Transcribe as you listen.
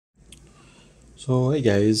So hey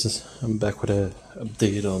guys, I'm back with an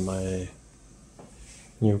update on my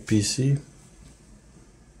new PC.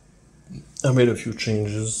 I made a few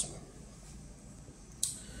changes.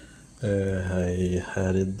 I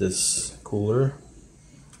added this cooler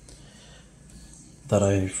that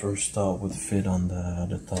I first thought would fit on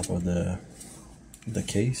the top of the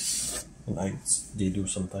case, like they do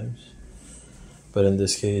sometimes. But in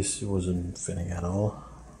this case, it wasn't fitting at all.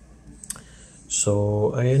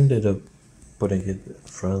 So I ended up putting it in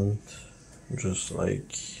front, just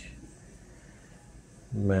like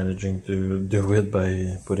managing to do it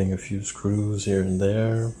by putting a few screws here and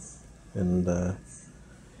there, and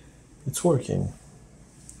it's working.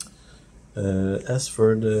 As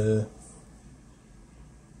for the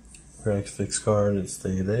graphics card, it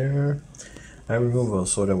stayed there. I removed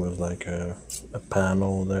also, there was like a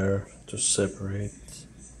panel there to separate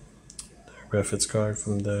the graphics card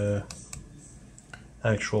from the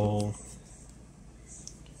actual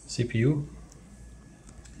CPU.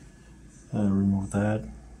 I removed that.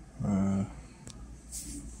 I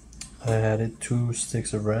added 2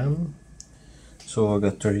 sticks of RAM, so I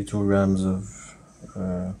got 32 rams of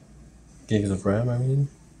gigs of RAM. I mean,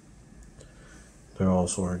 they're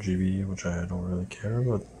also RGB, which I don't really care,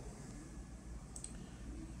 but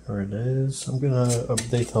there it is. I'm gonna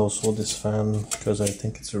update also this fan because I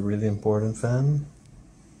think it's a really important fan.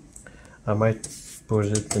 I might put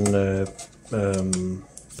it in the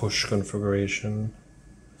push configuration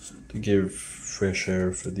to give fresh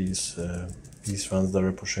air for these fans that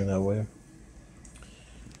are pushing that way,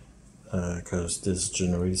 because this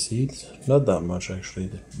generates heat. Not that much actually,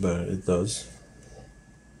 but it does.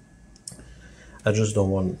 I just don't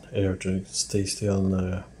want air to stay still in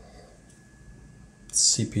the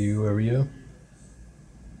CPU area.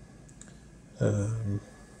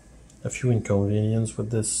 A few inconveniences with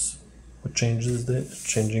this, with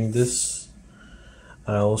changing this.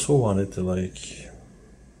 I also wanted to like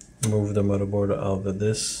move the motherboard out of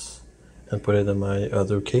this and put it in my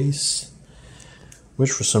other case, which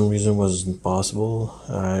for some reason wasn't possible.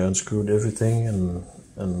 I unscrewed everything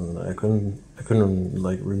and I couldn't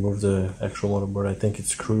like remove the actual motherboard. I think it's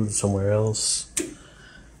screwed somewhere else.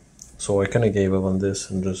 So I kind of gave up on this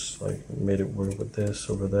and just like made it work with this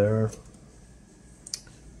over there.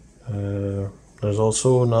 There's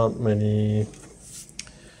also not many.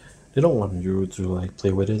 They don't want you to like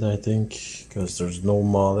play with it, I think, because there's no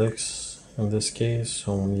modecs in this case,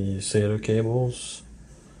 only SATA cables,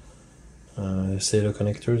 SATA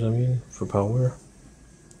connectors, I mean, for power.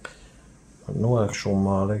 But no actual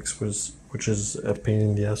modecs, which is a pain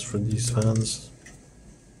in the ass for these fans,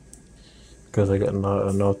 because I got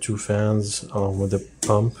now 2 fans along with the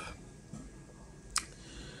pump.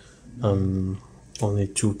 Only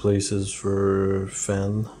 2 places for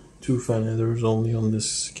 2 fan headers only on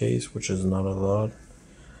this case, which is not a lot.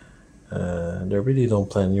 They really don't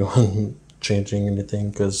plan you on changing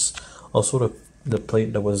anything, because also the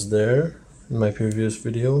plate that was there in my previous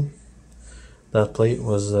video, that plate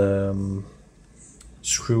was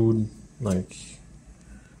screwed like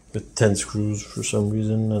with 10 screws for some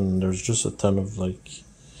reason, and there's just a ton of like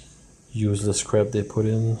useless scrap they put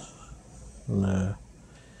in. And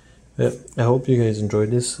yeah, I hope you guys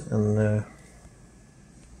enjoyed this, and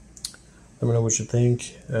let me know what you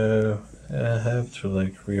think. I have to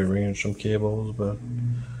like rearrange some cables, but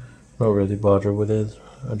not really bothered with it.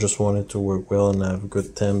 I just want it to work well and have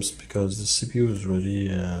good temps, because the CPU is really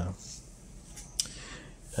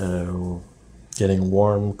getting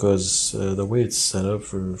warm, because the way it's set up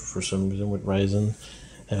for some reason with Ryzen,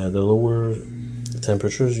 the lower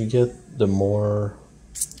temperatures you get, the more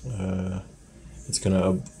it's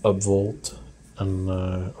gonna upvolt and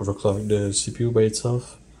overclock the CPU by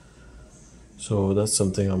itself. So that's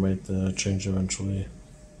something I might change eventually.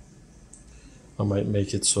 I might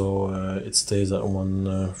make it so it stays at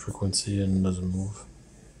one frequency and doesn't move,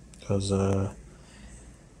 because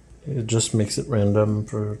it just makes it random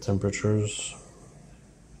for temperatures.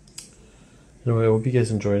 Anyway, I hope you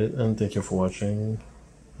guys enjoyed it, and thank you for watching.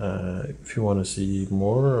 If you want to see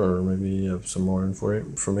more, or maybe have some more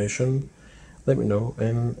information, let me know,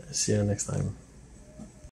 and see you next time.